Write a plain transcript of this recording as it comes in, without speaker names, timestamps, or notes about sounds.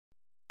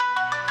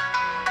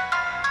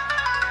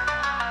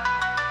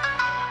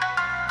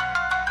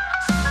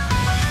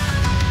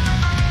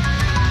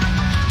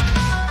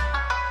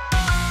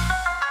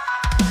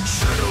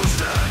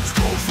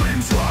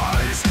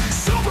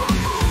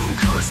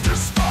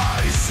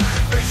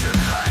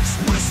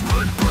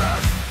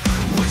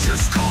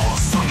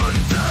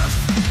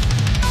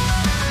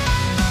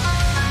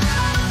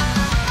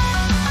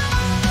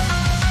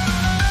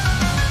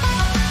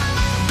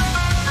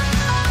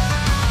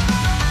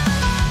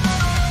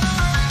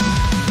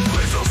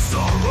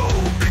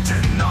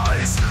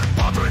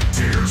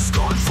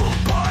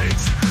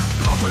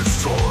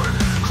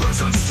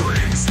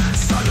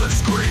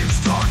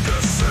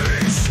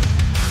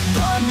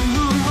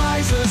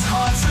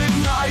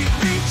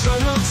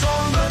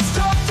torment's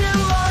dark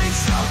delight.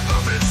 Out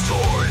of its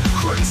joy,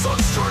 crimson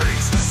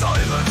streets,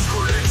 silence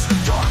creeps,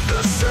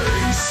 darkness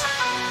stays.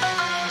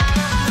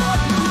 The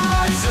moon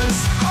rises,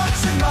 hot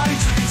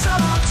tonight,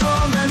 out of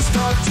torment's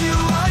dark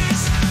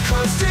delight.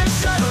 Cursed in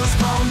shadows,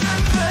 bound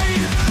in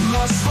pain,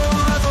 lost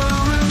forever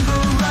in the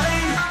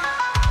rain.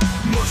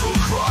 Mortal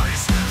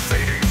cries,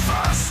 fading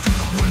fast,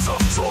 winds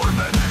of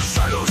torment,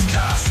 shadows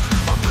cast,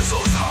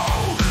 abyssals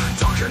howl,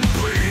 dark and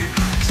bleed,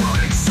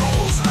 drowning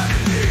souls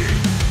agony.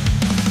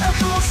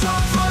 Echoes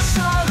of a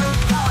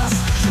shattered past,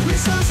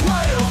 reasons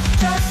wail,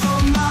 death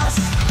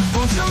unmasked.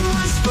 Broken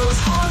whispers,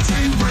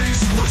 haunting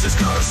breeze, witches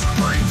curse,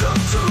 bring them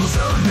to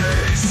their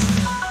knees.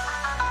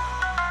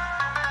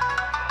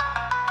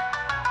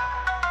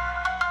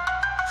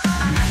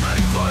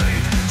 Midnight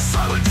blade,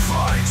 silent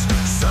fight,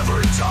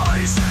 severed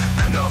ties,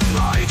 end of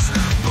light,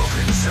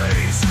 broken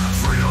chains,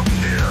 freedom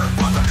near,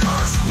 but the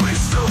curse we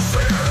still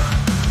fear.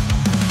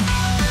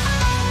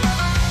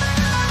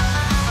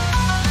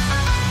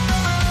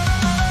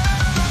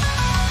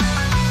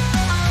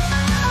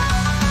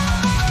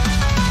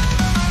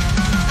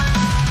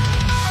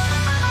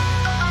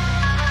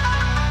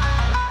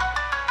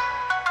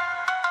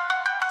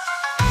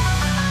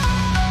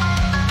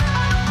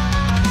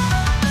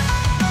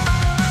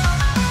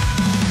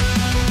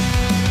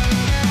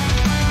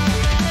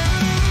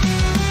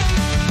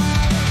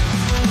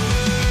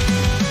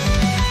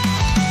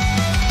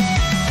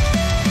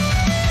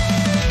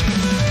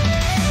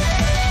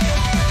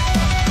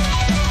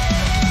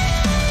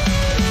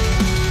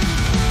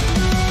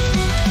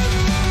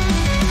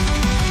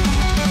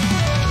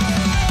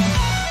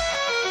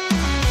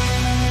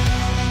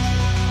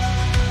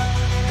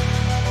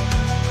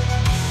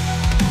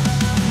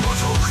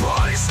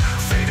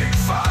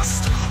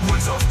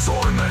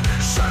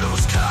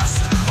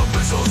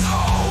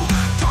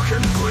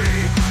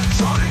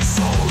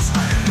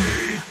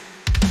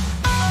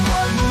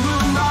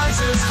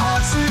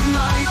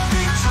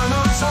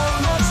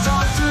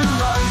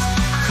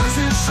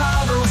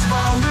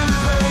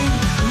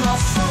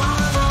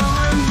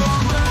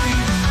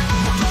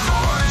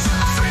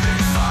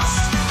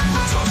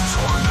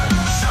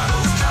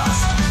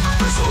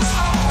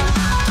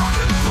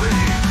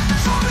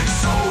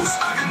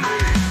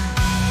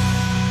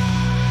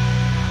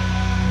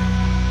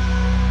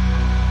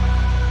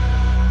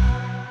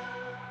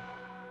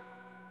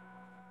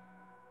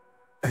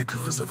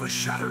 Echoes of a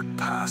shattered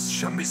past,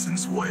 shamisen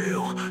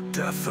wail,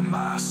 death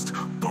amassed,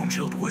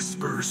 bone-chilled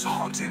whispers,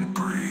 haunting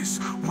breeze,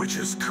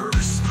 witches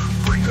curse,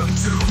 bring them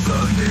to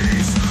the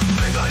knees.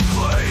 Midnight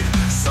blade,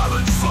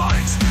 silent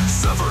fight,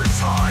 severed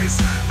ties,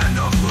 end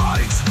of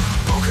light,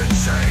 broken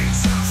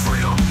chains,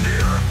 freedom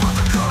near, but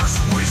the curse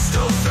we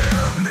still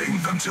fear,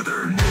 bring them to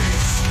their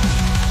knees.